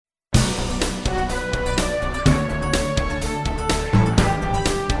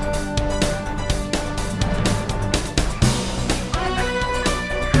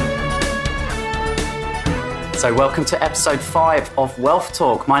So welcome to episode 5 of Wealth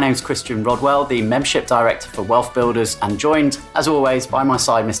Talk. My name's Christian Rodwell, the Membership Director for Wealth Builders, and joined, as always, by my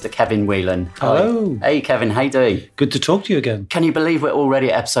side, Mr. Kevin Whelan. Hello. Hey, Kevin, how you doing? Good to talk to you again. Can you believe we're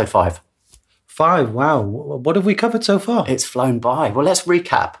already at episode 5? 5, wow. What have we covered so far? It's flown by. Well, let's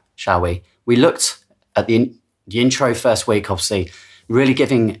recap, shall we? We looked at the intro first week, obviously, really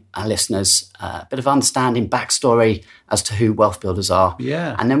giving our listeners a bit of understanding, backstory as to who Wealth Builders are.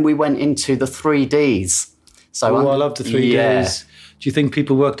 Yeah. And then we went into the 3 Ds. So I love the 3 Ds. Do you think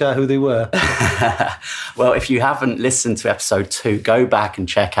people worked out who they were? Well, if you haven't listened to episode 2, go back and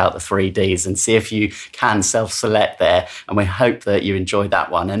check out the 3 Ds and see if you can self-select there. And we hope that you enjoyed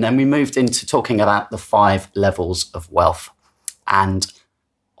that one. And then we moved into talking about the 5 levels of wealth. And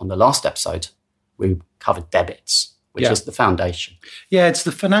on the last episode, we covered debits, which is the foundation. Yeah, it's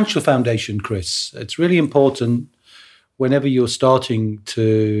the financial foundation, Chris. It's really important whenever you're starting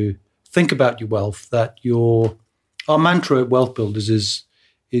to think about your wealth that our mantra at Wealth Builders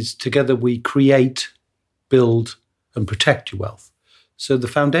is together we create, build, and protect your wealth. So the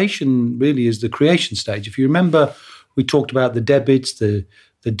foundation really is the creation stage. If you remember, we talked about the debits, the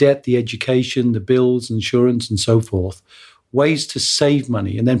debt, the education, the bills, insurance, and so forth, ways to save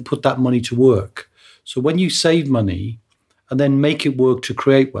money and then put that money to work. So when you save money and then make it work to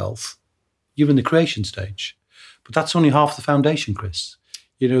create wealth, you're in the creation stage. But that's only half the foundation, Chris.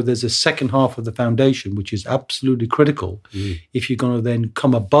 You know, there's a second half of the foundation, which is absolutely critical if you're going to then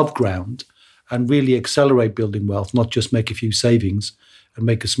come above ground and really accelerate building wealth, not just make a few savings and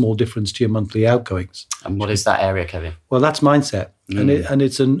make a small difference to your monthly outgoings. And what is that area, Kevin? Well, that's mindset. And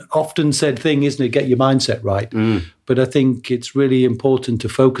it's an often said thing, isn't it? Get your mindset right. But I think it's really important to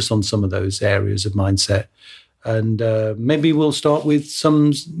focus on some of those areas of mindset. And maybe we'll start with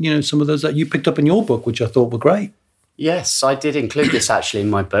some of those that you picked up in your book, which I thought were great. Yes, I did include this actually in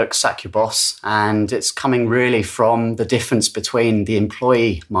my book, Sack Your Boss, and it's coming really from the difference between the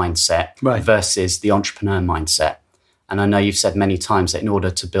employee mindset versus the entrepreneur mindset. And I know you've said many times that in order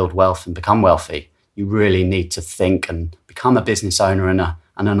to build wealth and become wealthy, you really need to think and become a business owner and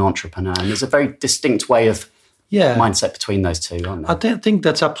an entrepreneur. And there's a very distinct way of mindset between those two, aren't there? I think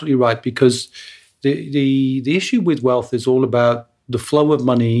that's absolutely right, because the issue with wealth is all about the flow of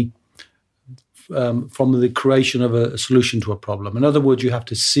money from the creation of a solution to a problem. In other words, you have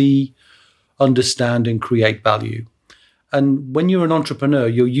to see, understand, and create value. And when you're an entrepreneur,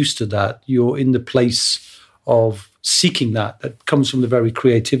 you're used to that. You're in the place of seeking that. That comes from the very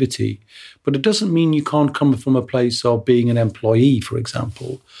creativity. But it doesn't mean you can't come from a place of being an employee, for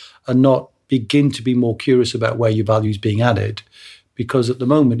example, and not begin to be more curious about where your value is being added. Because at the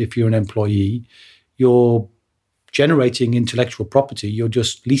moment, if you're an employee, you're generating intellectual property, you're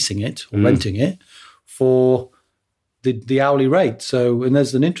just leasing it or renting it for the hourly rate. So, and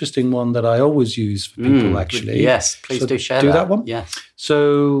there's an interesting one that I always use for people, actually. Yes, please do share that. Do that one? Yes.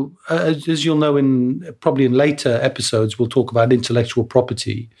 So, as you'll know, probably in later episodes, we'll talk about intellectual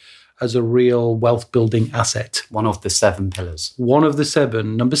property as a real wealth building asset. One of the 7 pillars. One of the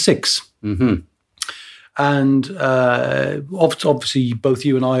 7, number 6. And obviously, both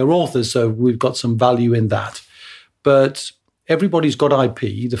you and I are authors, so we've got some value in that. But everybody's got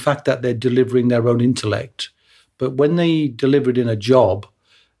IP, the fact that they're delivering their own intellect. But when they deliver it in a job,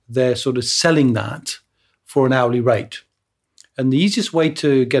 they're sort of selling that for an hourly rate. And the easiest way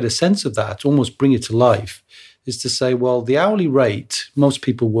to get a sense of that, almost bring it to life, is to say, well, the hourly rate, most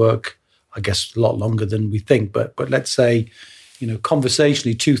people work, I guess, a lot longer than we think. But let's say,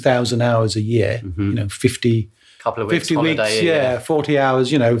 conversationally, 2,000 hours a year, 50 couple of weeks 50 holiday, weeks, 40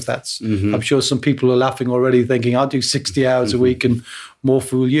 hours, if that's, I'm sure some people are laughing already thinking, I'll do 60 hours a week and more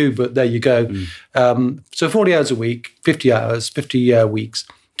fool you, but there you go. So 40 hours a week, 50 weeks,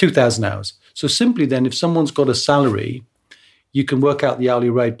 2,000 hours. So simply then, if someone's got a salary, you can work out the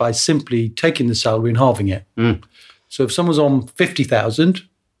hourly rate by simply taking the salary and halving it. So if someone's on 50,000,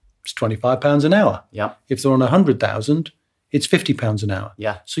 it's £25 an hour. Yeah. If they're on 100,000, it's £50 an hour.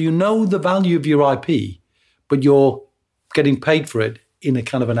 Yeah. So you know the value of your IP, but you're getting paid for it in a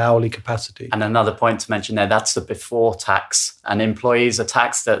kind of an hourly capacity. And another point to mention there, that's the before tax, and employees are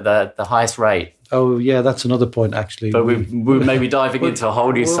taxed at the highest rate. Oh, yeah, that's another point, actually. But we're maybe diving into a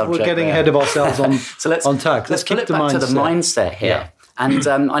whole new subject. We're getting ahead of ourselves on tax. Let's pull it back to the mindset here. Yeah.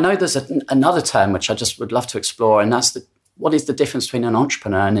 And I know there's another term which I just would love to explore, and that's what is the difference between an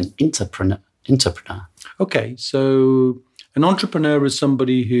entrepreneur and an intrapreneur? Okay, so an entrepreneur is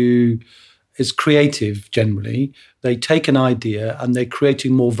somebody who is creative generally. They take an idea and they're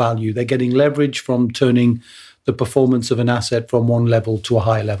creating more value. They're getting leverage from turning the performance of an asset from one level to a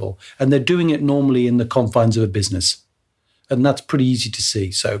higher level. And they're doing it normally in the confines of a business. And that's pretty easy to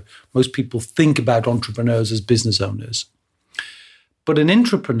see. So most people think about entrepreneurs as business owners. But an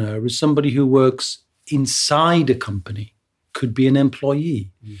intrapreneur is somebody who works inside a company, could be an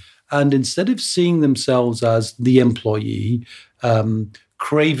employee. And instead of seeing themselves as the employee,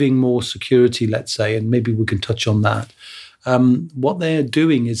 craving more security, let's say, and maybe we can touch on that, what they're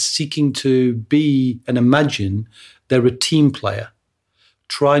doing is seeking to be and imagine they're a team player,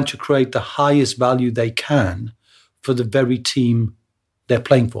 trying to create the highest value they can for the very team they're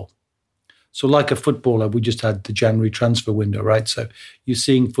playing for. So like a footballer, we just had the January transfer window, right? So you're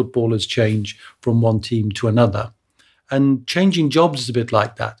seeing footballers change from one team to another. And changing jobs is a bit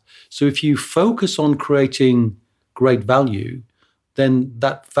like that. So if you focus on creating great value, then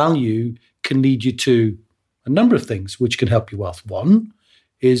that value can lead you to a number of things which can help your wealth. One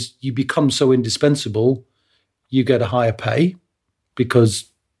is you become so indispensable, you get a higher pay because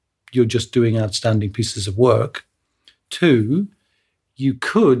you're just doing outstanding pieces of work. Two, you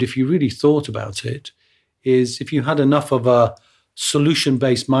could, if you really thought about it, is if you had enough of a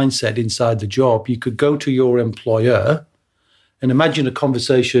solution-based mindset inside the job, you could go to your employer and imagine a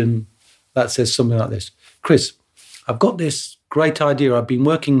conversation that says something like this: Chris, I've got this great idea. I've been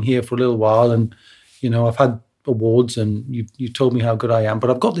working here for a little while and, I've had awards and you've told me how good I am,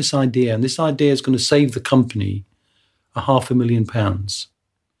 but I've got this idea, and this idea is going to save the company £500,000.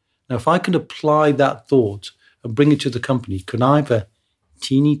 Now, if I can apply that thought and bring it to the company, can I have a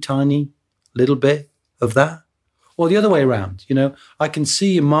teeny tiny little bit of that? Or the other way around, I can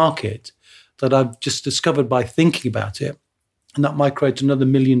see a market that I've just discovered by thinking about it, and that might create another £1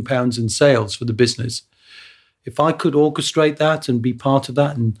 million in sales for the business. If I could orchestrate that and be part of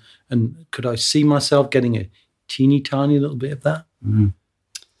that, and could I see myself getting a teeny tiny little bit of that?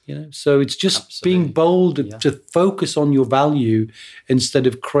 So it's just Absolutely. Being bold to focus on your value instead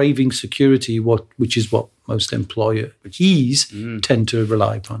of craving security, which is what most employees tend to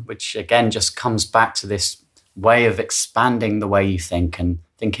rely upon. Which again just comes back to this way of expanding the way you think and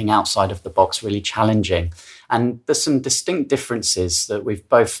thinking outside of the box, really challenging. And there's some distinct differences that we've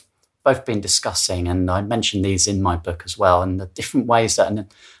both been discussing, and I mentioned these in my book as well, and the different ways that an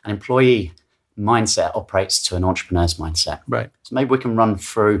employee mindset operates to an entrepreneur's mindset. Right. So maybe we can run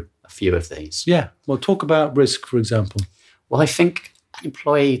through a few of these. Yeah. Well, talk about risk, for example. Well, I think an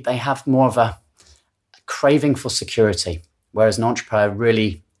employee, they have more of a craving for security, whereas an entrepreneur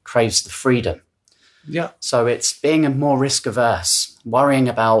really craves the freedom. Yeah. So it's being a more risk averse, worrying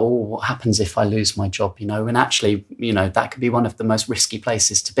about, what happens if I lose my job, and actually, that could be one of the most risky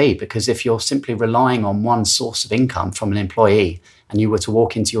places to be, because if you're simply relying on one source of income from an employee and you were to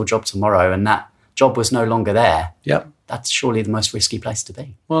walk into your job tomorrow and that job was no longer there, that's surely the most risky place to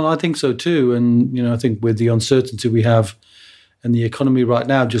be. Well, I think so too. And, I think with the uncertainty we have in the economy right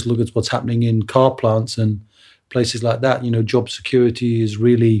now, just look at what's happening in car plants and places like that. Job security is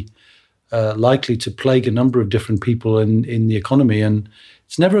really likely to plague a number of different people in the economy, and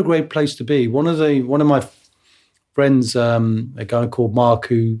it's never a great place to be. One of my friends, a guy called Mark,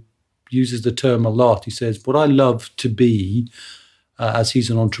 who uses the term a lot, he says, what I love to be, as he's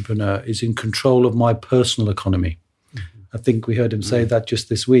an entrepreneur, is in control of my personal economy. Mm-hmm. I think we heard him say that just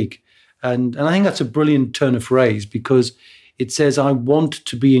this week. And I think that's a brilliant turn of phrase, because it says, I want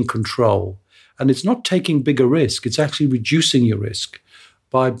to be in control. And it's not taking bigger risk, it's actually reducing your risk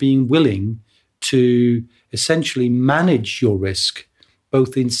by being willing to essentially manage your risk,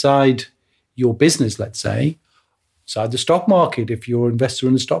 both inside your business, let's say, inside the stock market. If you're an investor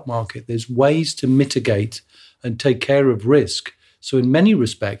in the stock market, there's ways to mitigate and take care of risk. So in many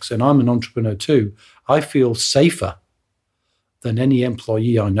respects, and I'm an entrepreneur too, I feel safer than any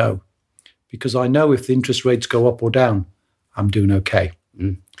employee I know, because I know if the interest rates go up or down, I'm doing okay.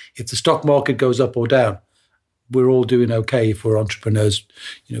 If the stock market goes up or down, we're all doing okay if we're entrepreneurs,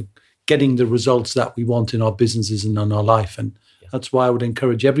 getting the results that we want in our businesses and in our life. And that's why I would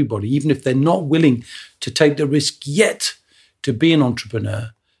encourage everybody, even if they're not willing to take the risk yet to be an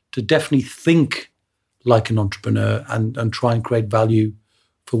entrepreneur, to definitely think like an entrepreneur and try and create value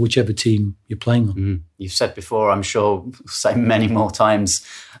for whichever team you're playing on. You've said before, I'm sure we'll say many more times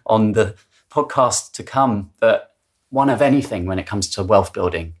on the podcast to come, that one of anything when it comes to wealth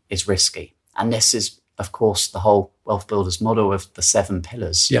building is risky. And this is, of course, the whole wealth builders model of the 7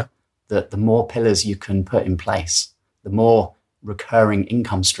 pillars. Yeah. The more pillars you can put in place, the more recurring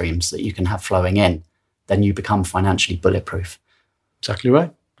income streams that you can have flowing in, then you become financially bulletproof. Exactly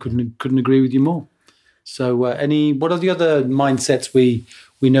right. Couldn't agree with you more. So what are the other mindsets we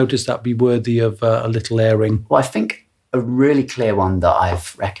noticed that be worthy of a little airing? Well, I think a really clear one that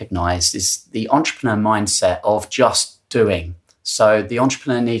I've recognized is the entrepreneur mindset of just doing. So the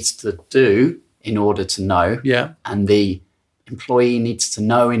entrepreneur needs to do in order to know. Yeah. And the employee needs to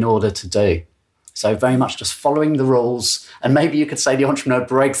know in order to do. So very much just following the rules, and maybe you could say the entrepreneur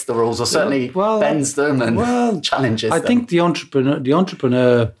breaks the rules or certainly bends them and challenges them. I think the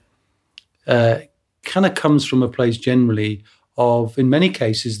entrepreneur kind of comes from a place generally of, in many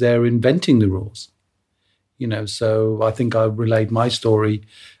cases, they're inventing the rules. So I think I relayed my story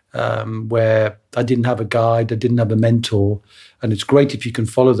where I didn't have a guide, I didn't have a mentor, and it's great if you can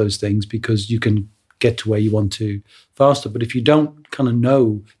follow those things because you can get to where you want to faster. But if you don't kind of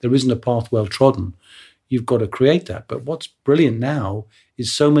know there isn't a path well trodden, you've got to create that. But what's brilliant now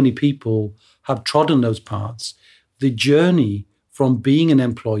is so many people have trodden those paths. The journey from being an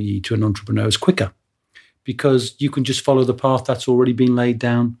employee to an entrepreneur is quicker because you can just follow the path that's already been laid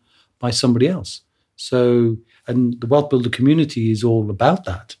down by somebody else. So, and the Wealth Builder community is all about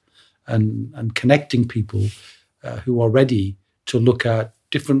that and connecting people who are ready to look at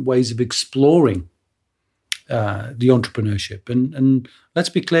different ways of exploring the entrepreneurship. And let's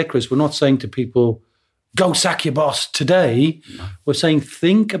be clear, Chris, we're not saying to people, go sack your boss today. No. We're saying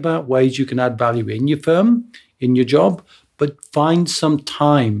think about ways you can add value in your firm, in your job, but find some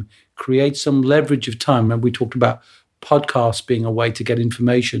time, create some leverage of time. And we talked about podcasts being a way to get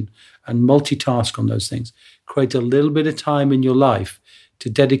information and multitask on those things. Create a little bit of time in your life to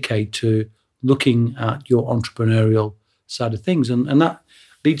dedicate to looking at your entrepreneurial side of things. And that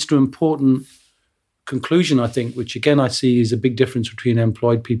leads to an important conclusion, I think, which again I see is a big difference between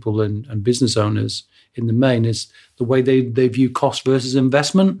employed people and business owners in the main, is the way they view cost versus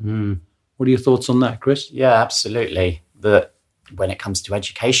investment. What are your thoughts on that, Chris? Yeah, absolutely. That when it comes to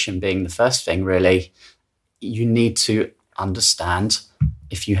education being the first thing, really, you need to understand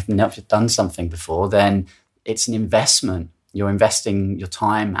if you have never done something before, then it's an investment. You're investing your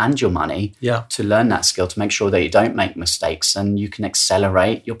time and your money to learn that skill, to make sure that you don't make mistakes and you can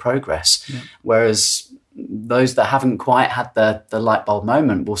accelerate your progress. Yeah. Whereas those that haven't quite had the light bulb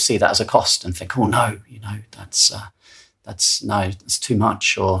moment will see that as a cost and think, oh no, that's too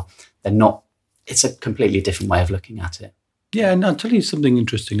much, or they're not. It's a completely different way of looking at it. Yeah, and I'll tell you something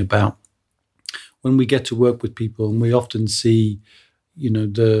interesting about when we get to work with people, and we often see,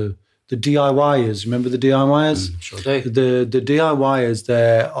 the DIYers. Remember the DIYers? Sure do. The DIYers,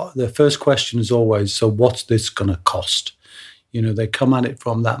 their first question is always, so what's this going to cost? They come at it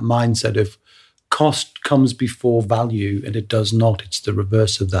from that mindset of cost comes before value, and it does not. It's the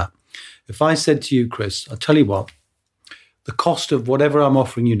reverse of that. If I said to you, Chris, I'll tell you what, the cost of whatever I'm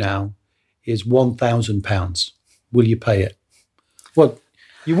offering you now is £1,000. Will you pay it? Well,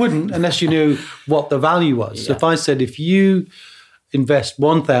 you wouldn't unless you knew what the value was. Yeah. So if I said, if you invest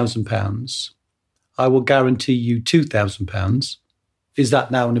 £1,000, I will guarantee you £2,000. Is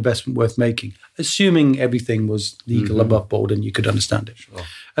that now an investment worth making? Assuming everything was legal above board and you could understand it. Sure.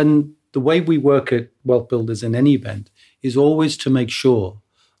 And the way we work at Wealth Builders in any event is always to make sure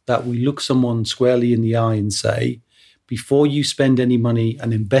that we look someone squarely in the eye and say, before you spend any money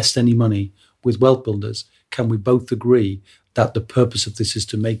and invest any money with Wealth Builders, can we both agree that the purpose of this is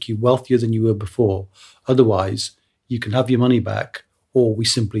to make you wealthier than you were before? Otherwise, you can have your money back, or we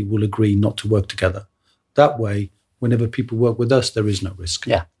simply will agree not to work together. That way, whenever people work with us, there is no risk.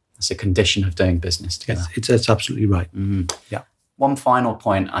 Yeah, it's a condition of doing business together. Yes, it's absolutely right. Yeah. One final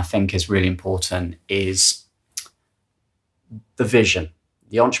point I think is really important is the vision.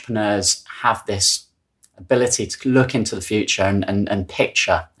 The entrepreneurs have this ability to look into the future and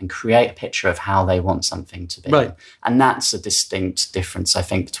picture and create a picture of how they want something to be. Right. And that's a distinct difference, I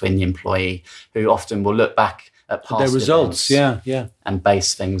think, between the employee who often will look back at past their results, and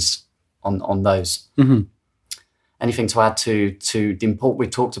base things on those. Anything to add to the import we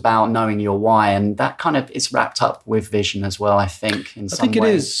talked about, knowing your why, and that kind of is wrapped up with vision as well, I think, in some ways. I think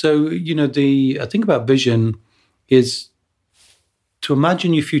it is. So, I think about vision is to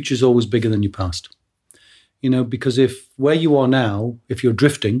imagine your future is always bigger than your past. Because if where you are now, if you're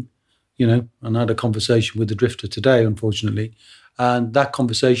drifting, and I had a conversation with a drifter today, unfortunately, and that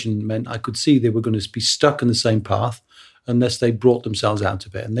conversation meant I could see they were going to be stuck in the same path unless they brought themselves out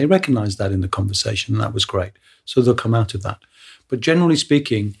of it. And they recognized that in the conversation, and that was great. So they'll come out of that. But generally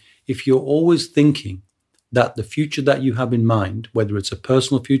speaking, if you're always thinking that the future that you have in mind, whether it's a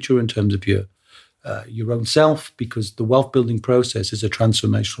personal future in terms of your own self, because the wealth building process is a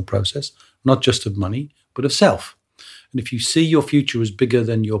transformational process, not just of money, but of self. And if you see your future as bigger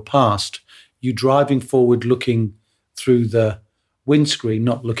than your past, you're driving forward looking through the windscreen,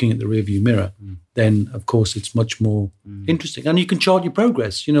 not looking at the rearview mirror, then of course it's much more interesting. And you can chart your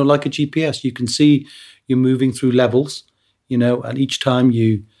progress, like a GPS. You can see you're moving through levels, and each time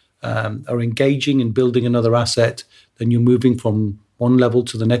you are engaging and building another asset, then you're moving from one level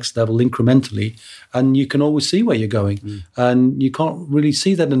to the next level incrementally, and you can always see where you're going. And you can't really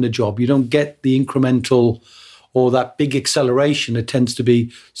see that in a job. You don't get the incremental or that big acceleration. It tends to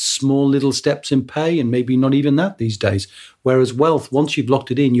be small little steps in pay, and maybe not even that these days. Whereas wealth, once you've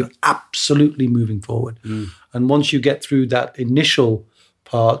locked it in, you're absolutely moving forward. And once you get through that initial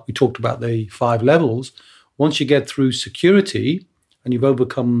part, we talked about the 5 levels, once you get through security and you've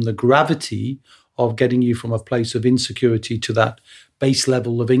overcome the gravity of getting you from a place of insecurity to that base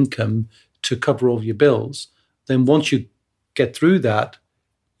level of income to cover all your bills, then once you get through that,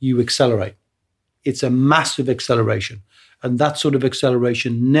 you accelerate. It's a massive acceleration. And that sort of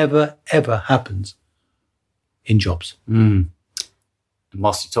acceleration never, ever happens in jobs. And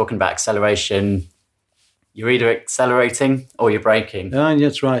whilst you're talking about acceleration, you're either accelerating or you're braking.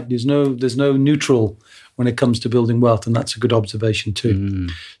 That's right. There's no neutral when it comes to building wealth, and that's a good observation too.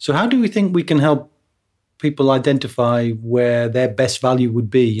 So how do we think we can help people identify where their best value would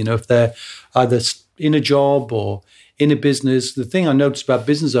be? If they're either in a job or in a business. The thing I noticed about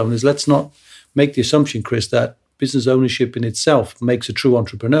business owners, let's not make the assumption, Chris, that business ownership in itself makes a true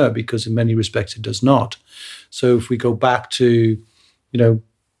entrepreneur, because in many respects it does not. So if we go back to,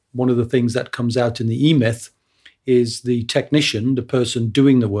 one of the things that comes out in the E-Myth is the technician, the person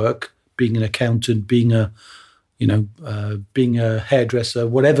doing the work, being an accountant, being a hairdresser,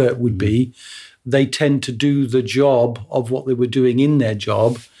 whatever it would be, they tend to do the job of what they were doing in their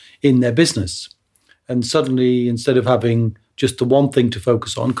job, in their business. And suddenly, instead of having just the one thing to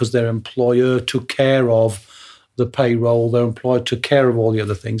focus on, because their employer took care of the payroll, their employer took care of all the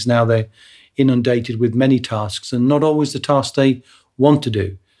other things, now they're inundated with many tasks, and not always the tasks they want to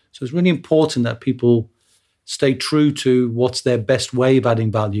do. So it's really important that people stay true to what's their best way of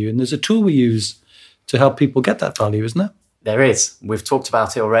adding value. And there's a tool we use to help people get that value, isn't there? There is. We've talked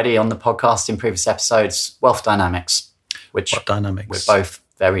about it already on the podcast in previous episodes, Wealth Dynamics, which we're both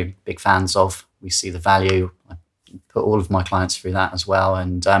very big fans of. We see the value. I put all of my clients through that as well.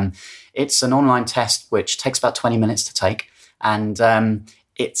 And it's an online test which takes about 20 minutes to take. And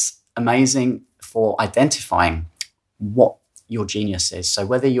it's amazing for identifying what your genius is. So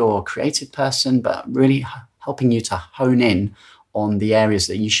whether you're a creative person, but really helping you to hone in on the areas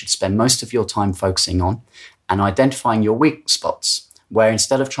that you should spend most of your time focusing on, and identifying your weak spots, where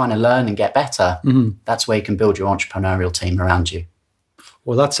instead of trying to learn and get better, that's where you can build your entrepreneurial team around you.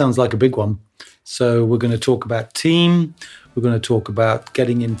 Well, that sounds like a big one. So we're going to talk about team. We're going to talk about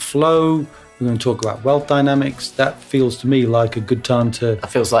getting in flow. We're going to talk about wealth dynamics. That feels to me like a good time to... That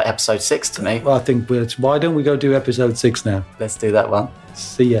feels like episode 6 to me. Well, I think why don't we go do episode 6 now? Let's do that one.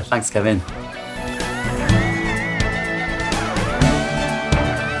 See ya. Thanks, Kevin.